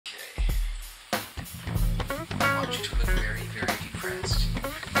want you to look very, very depressed.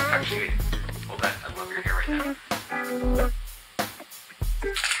 Actually, hold that. I love your hair right now.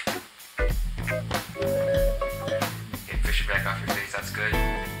 Okay, fish it back off your face. That's good.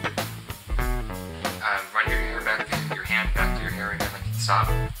 Run your hair back, your hand back to your hair again, like stop.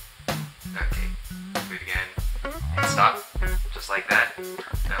 Okay, do it again. And stop. Just like that.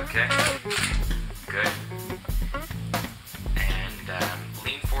 Okay. Good. And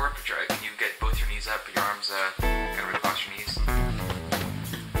lean forward. Can you get both your knees up, put your arms kind of across your knees?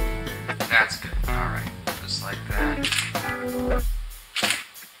 That's good. Alright. Just like that.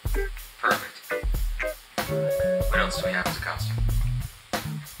 Perfect. What else do we have as a costume?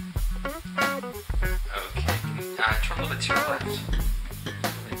 Okay. Turn a little bit to your left.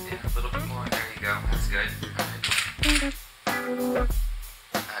 Yeah, a little bit more. There you go. That's good. Alright.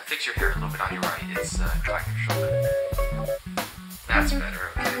 Fix your hair a little bit on your right. It's caught your shoulder. That's better.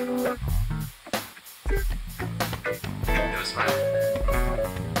 Okay. No smile.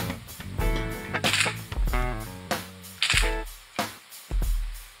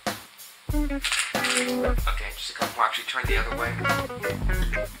 Okay, just a couple more. Actually, turn the other way.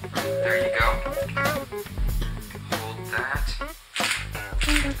 There you go. Hold that.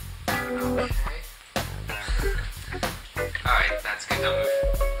 Okay. Alright, that's good. Don't move.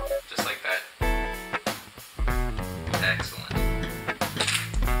 Just like that. Excellent.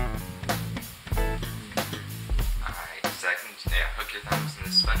 Alright, second. Yeah, hook your thumbs in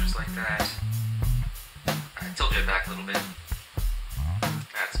the sponges like that. Alright, tilt it back a little bit.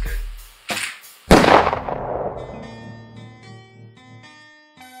 That's good.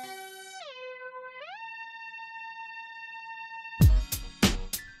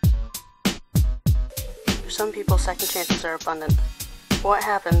 For some people, second chances are abundant. What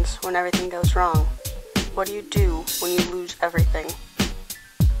happens when everything goes wrong? What do you do when you lose everything?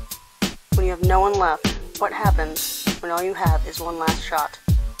 When you have no one left, what happens when all you have is one last shot?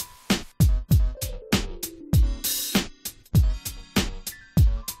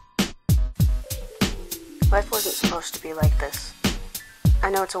 Life wasn't supposed to be like this. I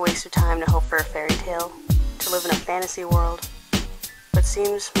know it's a waste of time to hope for a fairy tale, to live in a fantasy world, but it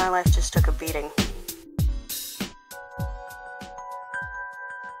seems my life just took a beating.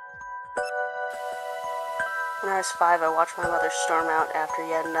 When I was 5, I watched my mother storm out after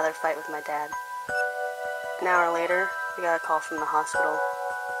yet another fight with my dad. An hour later, we got a call from the hospital.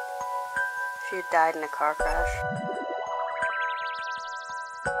 She had died in a car crash.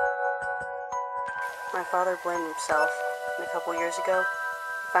 My father blamed himself, and a couple years ago,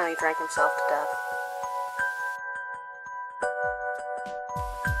 he finally drank himself to death.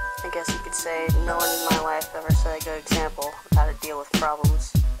 I guess you could say no one in my life ever set a good example of how to deal with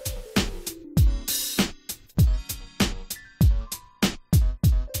problems.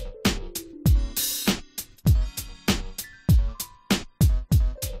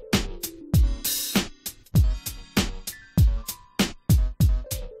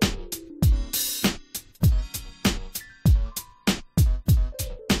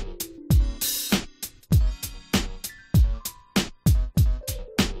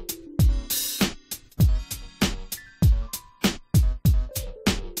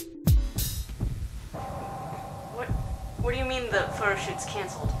 What do you mean the photo shoot's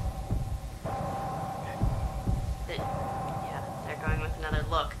canceled? Yeah, they're going with another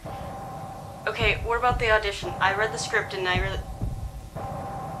look. Okay, what about the audition? I read the script and I read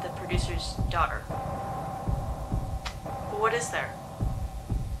the producer's daughter. What is there?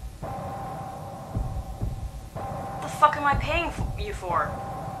 What the fuck am I paying you for?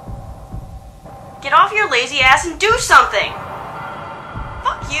 Get off your lazy ass and do something!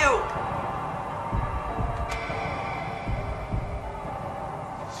 Fuck you!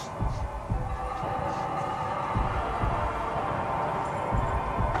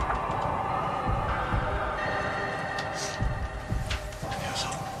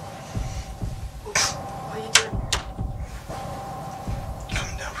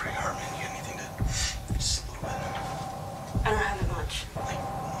 I don't have it much. No, I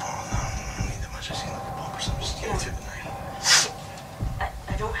don't need that much. I seen like a bump or something. Just get it through the night.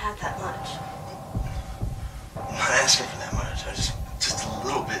 I don't have that much. I'm not asking for that much. Just a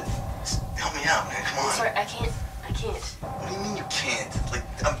little bit. Just help me out, man. Come on. I'm sorry, I can't. What do you mean you can't? Like,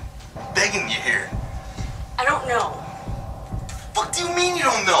 I'm begging you here. I don't know. What do you mean you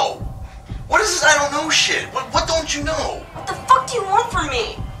don't know? What is this I don't know shit? What don't you know? What the fuck do you want from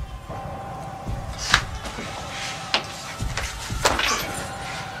me?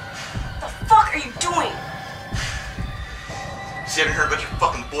 What the fuck are you doing? You haven't heard about your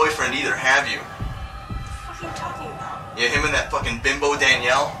fucking boyfriend either, have you? What are you talking about? Yeah, him and that fucking bimbo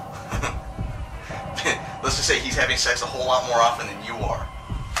Danielle? let's just say he's having sex a whole lot more often than you are.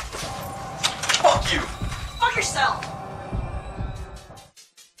 Fuck you. Fuck yourself.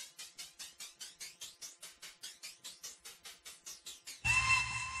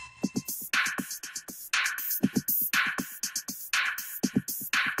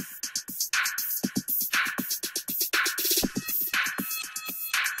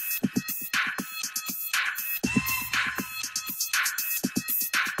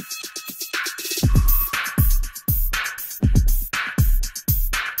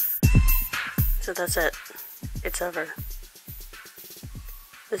 So that's it. It's over.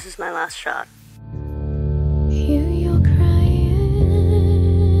 This is my last shot. Hear you crying.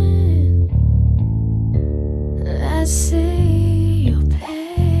 I see your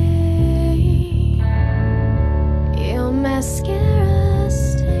pain. Your mascara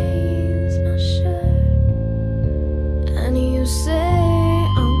stains my shirt, and you say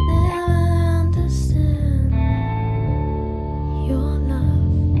I'll never understand your love.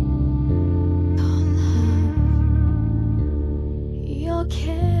 Your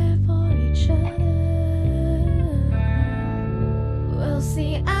care for each other. Well,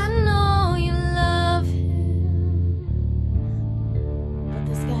 see, I know